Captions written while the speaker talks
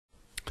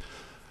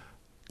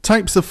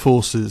Types of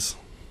forces.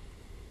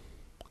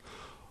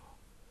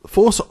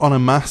 Force on a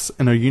mass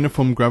in a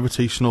uniform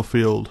gravitational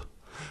field.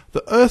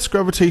 The Earth's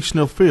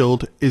gravitational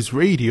field is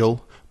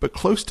radial, but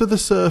close to the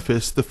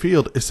surface the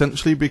field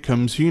essentially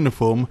becomes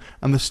uniform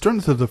and the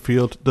strength of the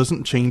field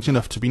doesn't change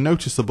enough to be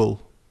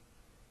noticeable.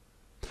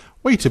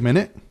 Wait a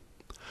minute.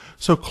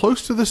 So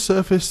close to the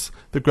surface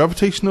the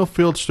gravitational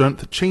field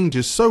strength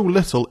changes so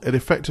little it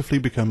effectively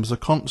becomes a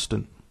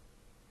constant.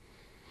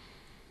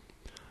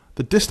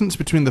 The distance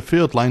between the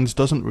field lines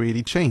doesn't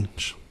really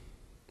change.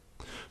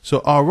 So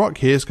our rock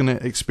here is going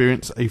to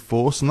experience a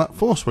force, and that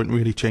force won't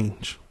really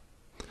change.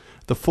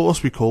 The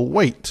force we call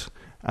weight,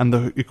 and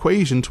the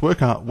equation to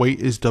work out weight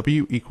is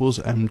W equals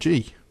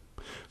mg.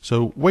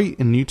 So weight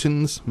in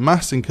newtons,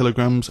 mass in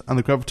kilograms, and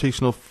the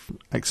gravitational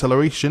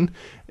acceleration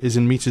is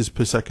in meters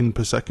per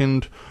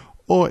second,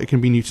 or it can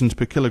be newtons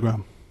per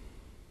kilogram.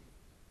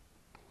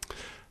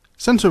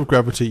 Centre of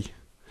gravity.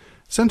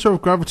 Centre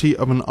of gravity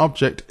of an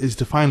object is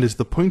defined as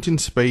the point in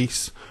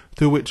space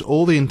through which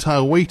all the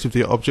entire weight of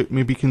the object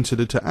may be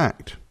considered to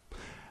act.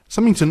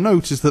 Something to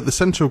note is that the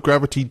centre of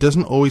gravity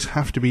doesn't always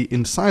have to be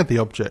inside the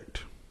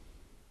object.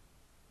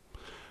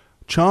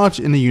 Charge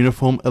in a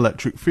uniform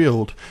electric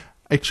field.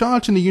 A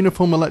charge in a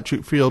uniform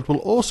electric field will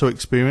also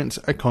experience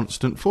a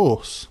constant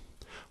force.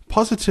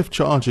 Positive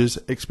charges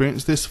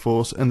experience this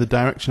force in the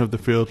direction of the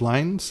field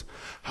lines.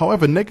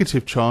 However,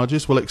 negative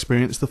charges will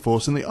experience the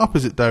force in the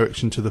opposite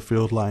direction to the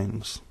field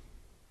lines.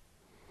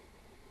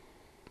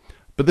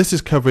 But this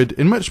is covered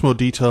in much more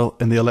detail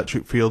in the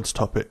electric fields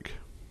topic.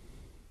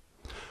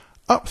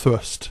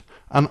 Upthrust.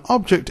 An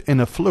object in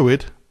a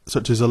fluid,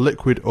 such as a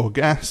liquid or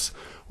gas,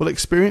 will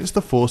experience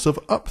the force of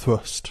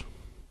upthrust.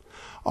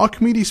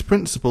 Archimedes'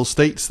 principle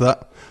states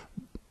that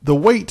the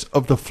weight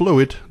of the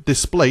fluid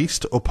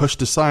displaced or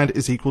pushed aside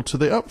is equal to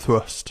the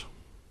upthrust.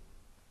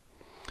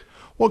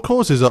 What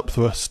causes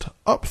upthrust?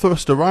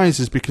 Upthrust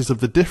arises because of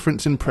the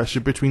difference in pressure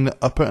between the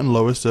upper and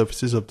lower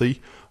surfaces of the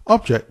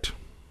object.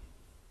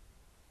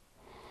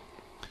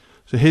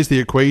 So here's the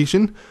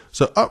equation.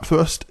 So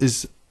upthrust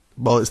is,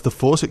 well, it's the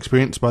force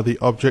experienced by the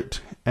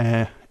object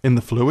in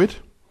the fluid.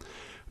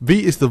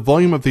 V is the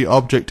volume of the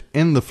object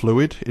in the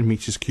fluid in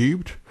meters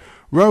cubed.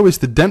 Rho is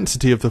the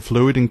density of the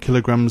fluid in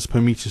kilograms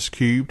per meters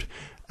cubed,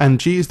 and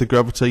g is the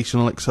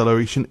gravitational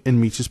acceleration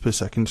in meters per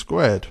second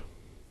squared.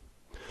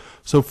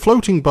 So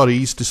floating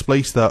bodies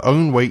displace their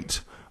own weight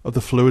of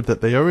the fluid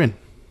that they are in.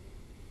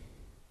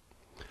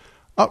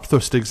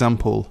 Upthrust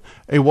example.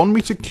 A 1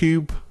 meter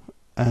cube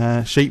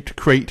shaped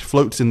crate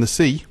floats in the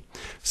sea.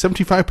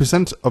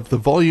 75% of the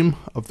volume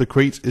of the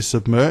crate is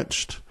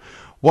submerged.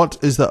 What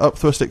is the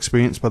upthrust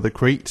experienced by the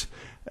crate?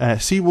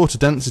 Seawater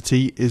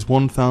density is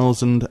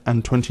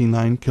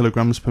 1029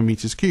 kilograms per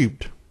meters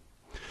cubed.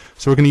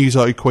 So we're going to use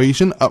our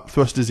equation.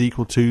 Upthrust is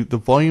equal to the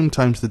volume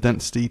times the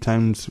density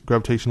times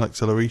gravitational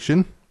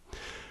acceleration.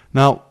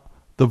 Now,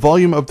 the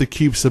volume of the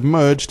cube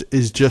submerged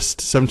is just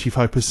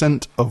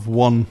 75% of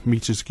 1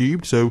 meters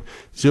cubed, so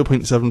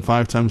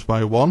 0.75 times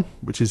by 1,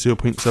 which is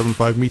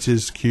 0.75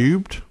 meters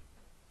cubed.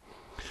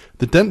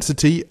 The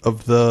density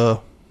of the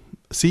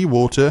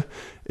seawater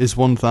is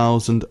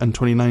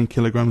 1029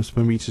 kilograms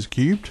per meters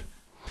cubed.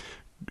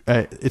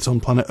 It's on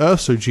planet Earth,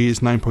 so g is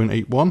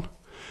 9.81.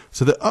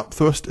 So the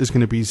upthrust is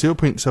going to be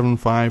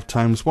 0.75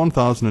 times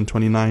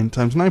 1029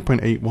 times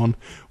 9.81,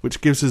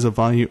 which gives us a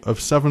value of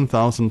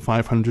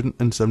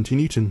 7,570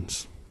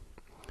 newtons.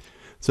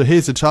 So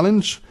here's a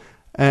challenge.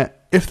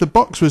 If the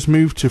box was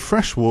moved to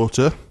fresh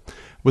water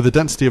with a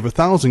density of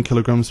 1,000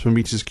 kilograms per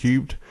meters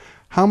cubed,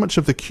 how much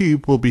of the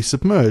cube will be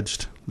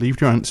submerged?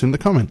 Leave your answer in the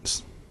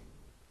comments.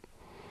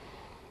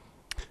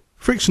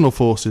 Frictional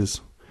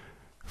forces.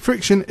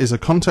 Friction is a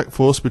contact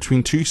force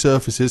between two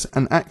surfaces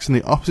and acts in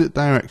the opposite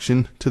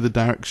direction to the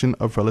direction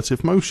of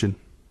relative motion.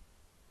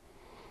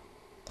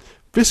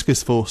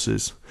 Viscous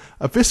forces.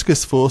 A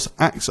viscous force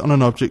acts on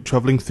an object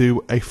travelling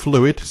through a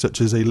fluid,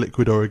 such as a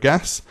liquid or a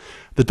gas.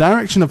 The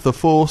direction of the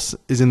force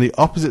is in the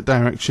opposite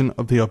direction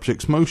of the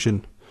object's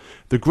motion.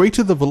 The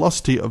greater the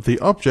velocity of the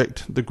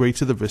object, the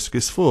greater the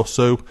viscous force.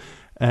 So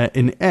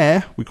in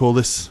air, we call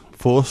this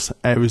force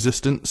air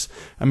resistance,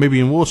 and maybe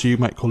in water you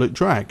might call it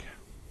drag.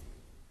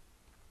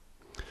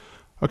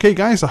 Okay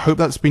guys, I hope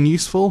that's been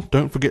useful.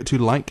 Don't forget to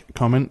like,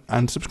 comment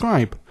and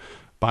subscribe.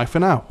 Bye for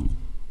now.